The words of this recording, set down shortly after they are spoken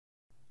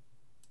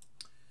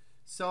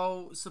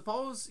So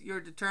suppose you're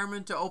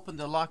determined to open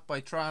the lock by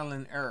trial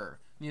and error,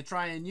 and you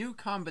try a new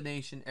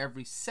combination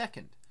every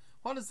second.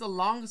 What is the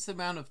longest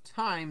amount of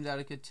time that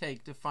it could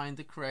take to find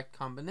the correct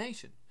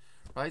combination?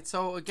 Right,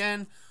 so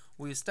again,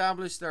 we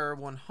established there are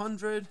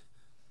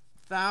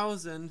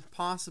 100,000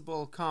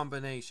 possible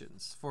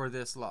combinations for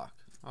this lock,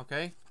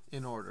 okay,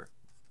 in order.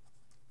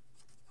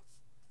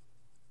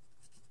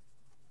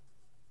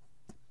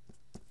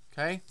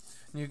 Okay,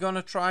 and you're going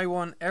to try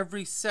one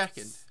every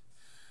second.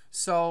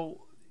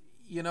 So,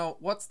 you know,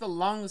 what's the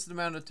longest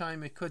amount of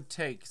time it could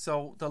take?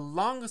 So the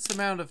longest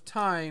amount of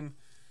time,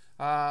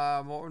 what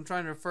I'm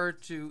trying to refer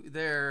to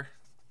there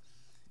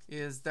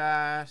is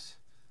that,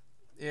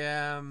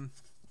 you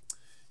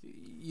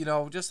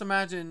know, just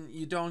imagine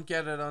you don't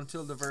get it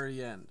until the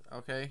very end,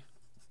 okay?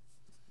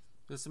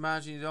 Just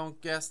imagine you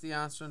don't guess the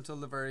answer until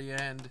the very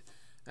end,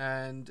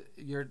 and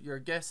you're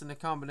guessing a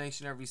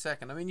combination every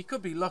second. I mean, you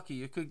could be lucky.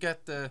 You could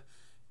get the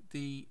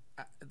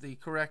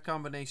correct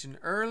combination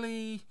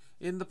early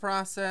in the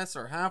process,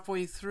 or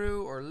halfway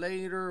through, or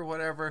later, or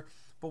whatever.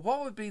 But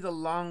what would be the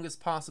longest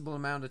possible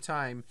amount of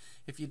time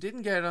if you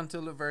didn't get it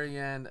until the very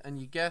end and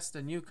you guessed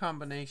a new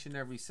combination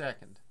every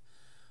second?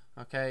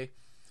 Okay,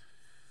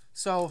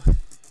 so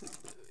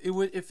it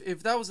would,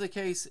 if that was the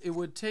case, it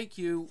would take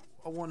you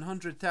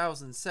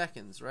 100,000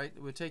 seconds, right?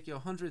 It would take you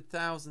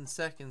 100,000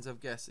 seconds of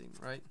guessing,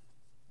 right?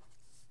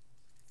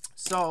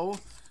 So,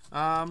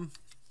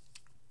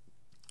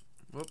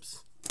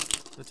 whoops,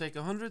 it would take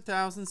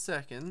 100,000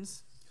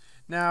 seconds.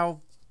 Now,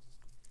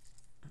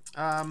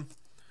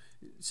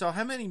 so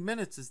how many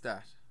minutes is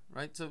that,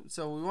 right?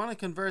 So we want to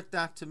convert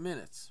that to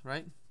minutes,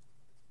 right?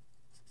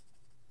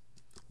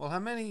 Well, how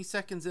many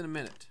seconds in a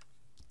minute?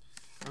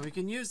 And we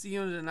can use the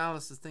unit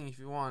analysis thing if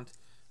you want.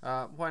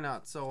 Why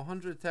not? So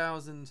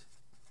 100,000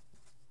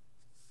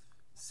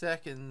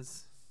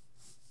 seconds,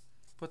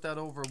 put that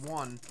over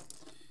 1.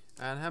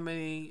 And how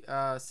many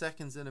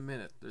seconds in a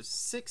minute? There's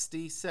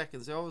 60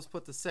 seconds. I always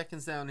put the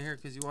seconds down here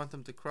because you want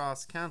them to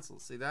cross cancel.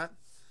 See that?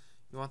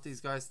 You want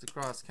these guys to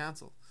cross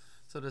cancel.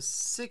 So there's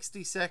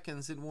 60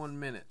 seconds in 1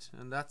 minute,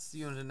 and that's the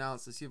unit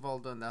analysis. You've all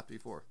done that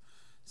before.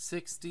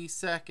 60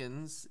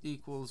 seconds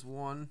equals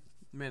 1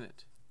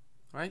 minute,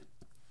 right?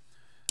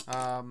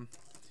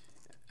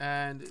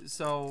 And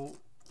so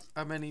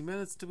how many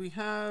minutes do we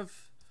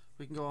have?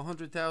 We can go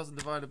 100,000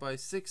 divided by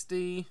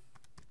 60,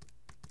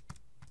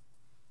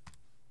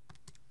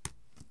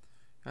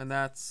 and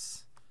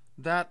that's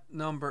that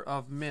number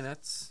of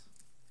minutes,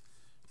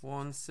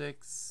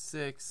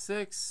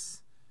 1666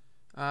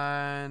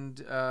 and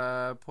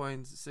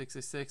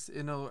 0.666,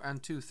 you know,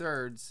 and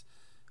 2/3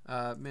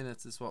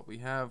 minutes is what we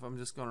have. I'm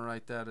just going to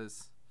write that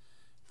as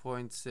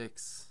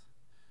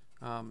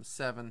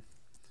 0.67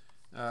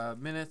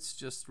 minutes,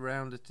 just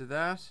round it to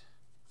that.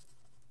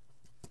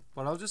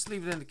 But I'll just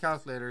leave it in the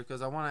calculator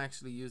because I want to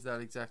actually use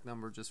that exact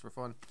number just for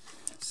fun.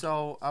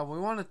 So we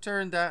want to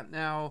turn that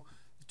now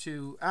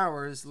to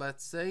hours,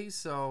 let's say.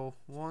 So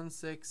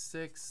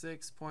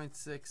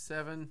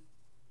 1666.67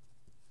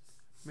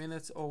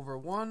 minutes over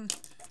 1.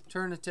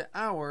 Turn it to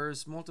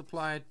hours,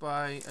 multiply it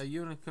by a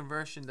unit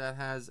conversion that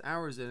has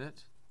hours in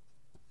it.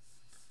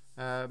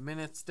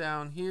 Minutes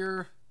down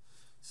here,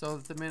 so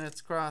that the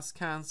minutes cross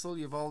cancel.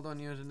 You've all done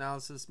unit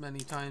analysis many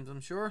times, I'm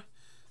sure.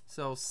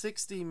 So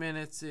 60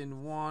 minutes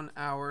in 1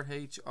 hour,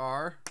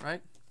 HR,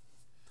 right?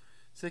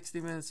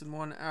 60 minutes in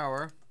 1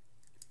 hour.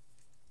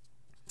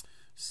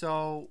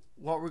 So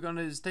what we're going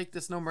to do is take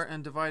this number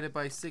and divide it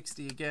by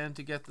 60 again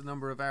to get the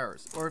number of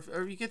hours. Or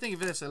you can think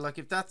of it this way, like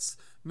if that's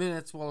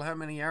minutes, well, how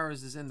many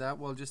hours is in that?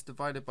 Well, just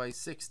divide it by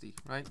 60,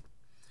 right?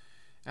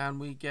 And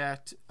we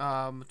get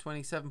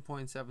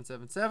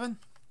 27.777.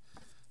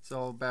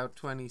 So about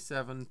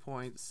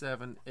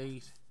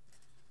 27.78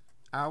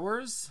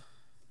 hours.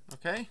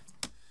 Okay.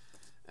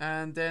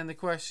 And then the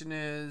question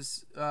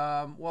is,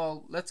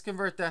 well, let's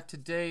convert that to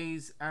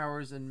days,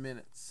 hours, and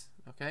minutes.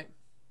 Okay.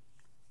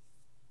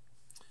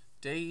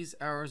 Days,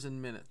 hours,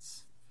 and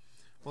minutes.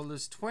 Well,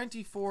 there's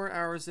 24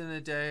 hours in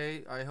a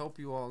day. I hope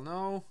you all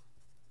know.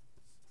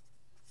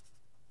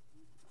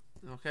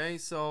 Okay,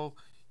 so,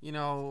 you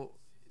know,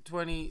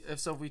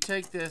 so if we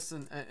take this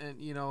and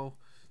you know,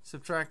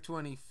 subtract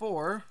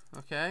 24,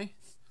 okay,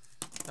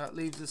 that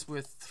leaves us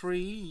with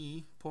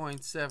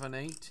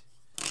 3.78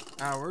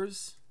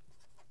 hours.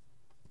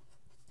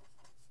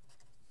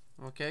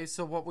 Okay,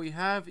 so what we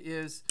have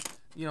is,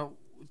 you know,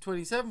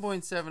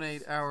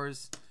 27.78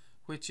 hours,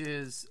 which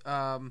is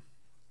 1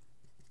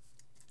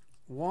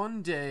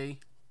 day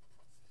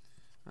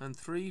and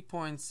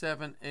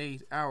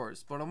 3.78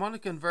 hours. But I want to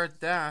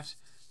convert that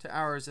to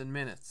hours and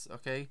minutes.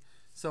 Okay,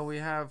 so we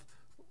have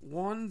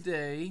 1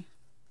 day,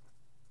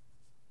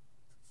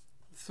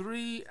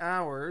 3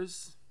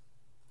 hours,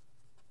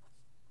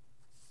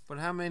 but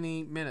how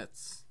many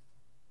minutes?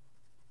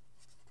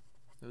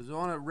 We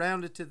want to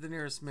round it to the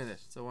nearest minute.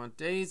 So we want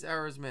days,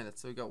 hours,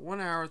 minutes. So we got 1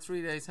 hour,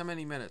 3 days. How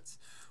many minutes?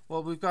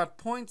 Well, we've got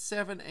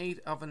 0.78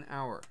 of an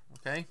hour.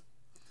 Okay,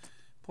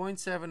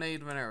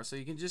 0.78 of an hour. So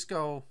you can just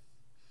go,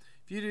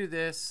 if you do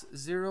this,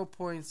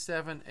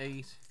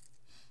 0.78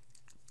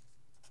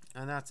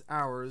 and that's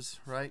hours,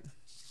 right?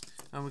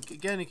 And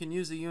again, you can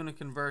use a unit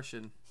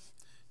conversion,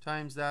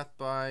 times that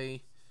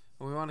by,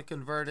 we want to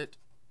convert it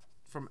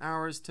from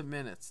hours to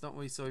minutes, don't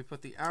we? So we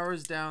put the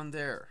hours down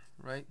there,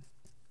 right?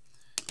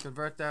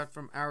 Convert that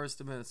from hours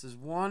to minutes. Is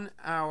 1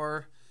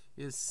 hour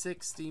is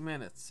 60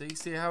 minutes. So you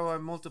see how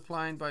I'm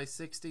multiplying by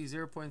 60,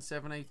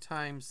 0.78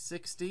 times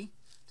 60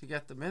 to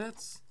get the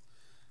minutes,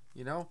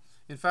 you know.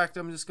 In fact,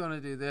 I'm just going to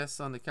do this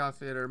on the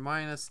calculator,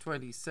 minus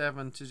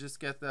 27 to just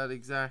get that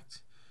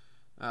exact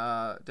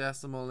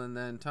decimal, and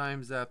then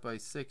times that by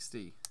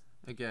 60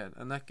 again,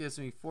 and that gives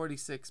me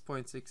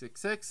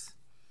 46.666.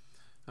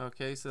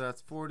 okay, so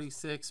that's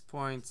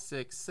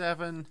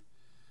 46.67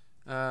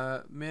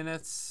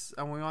 minutes,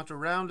 and we want to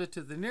round it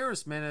to the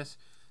nearest minute,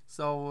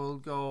 so we'll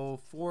go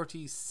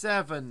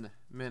 47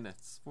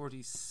 minutes.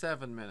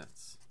 47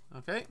 minutes.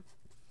 Okay,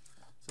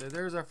 so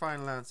there's our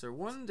final answer.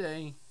 1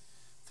 day,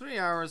 3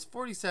 hours,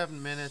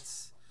 47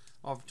 minutes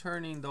of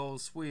turning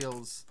those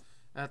wheels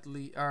at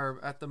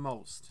the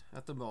most.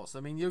 I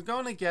mean, you're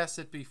going to guess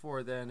it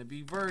before then. It'd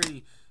be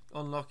very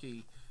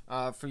unlucky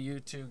for you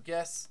to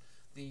guess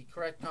the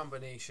correct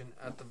combination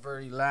at the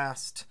very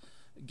last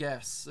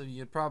guess. So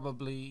you'd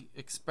probably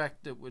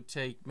expect it would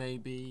take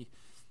maybe,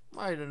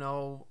 I don't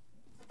know,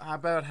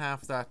 about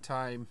half that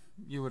time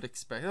you would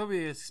expect. That would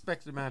be the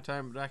expected amount of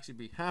time. It would actually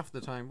be half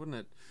the time, wouldn't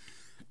it?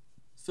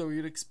 So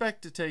you'd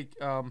expect to take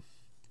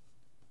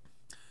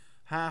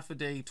half a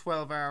day,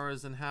 12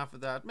 hours, and half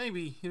of that,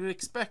 maybe you'd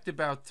expect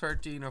about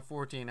 13 or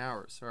 14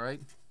 hours, all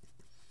right?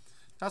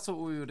 That's what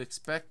we would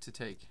expect to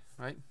take,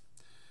 right?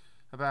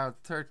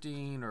 About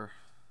 13 or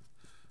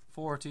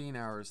 14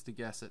 hours to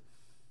guess it.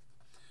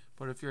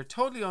 But if you're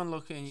totally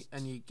unlucky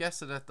and you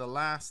guess it at the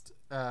last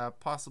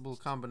possible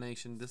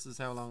combination, this is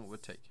how long it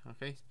would take,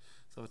 okay?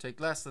 So it would take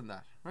less than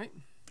that, right?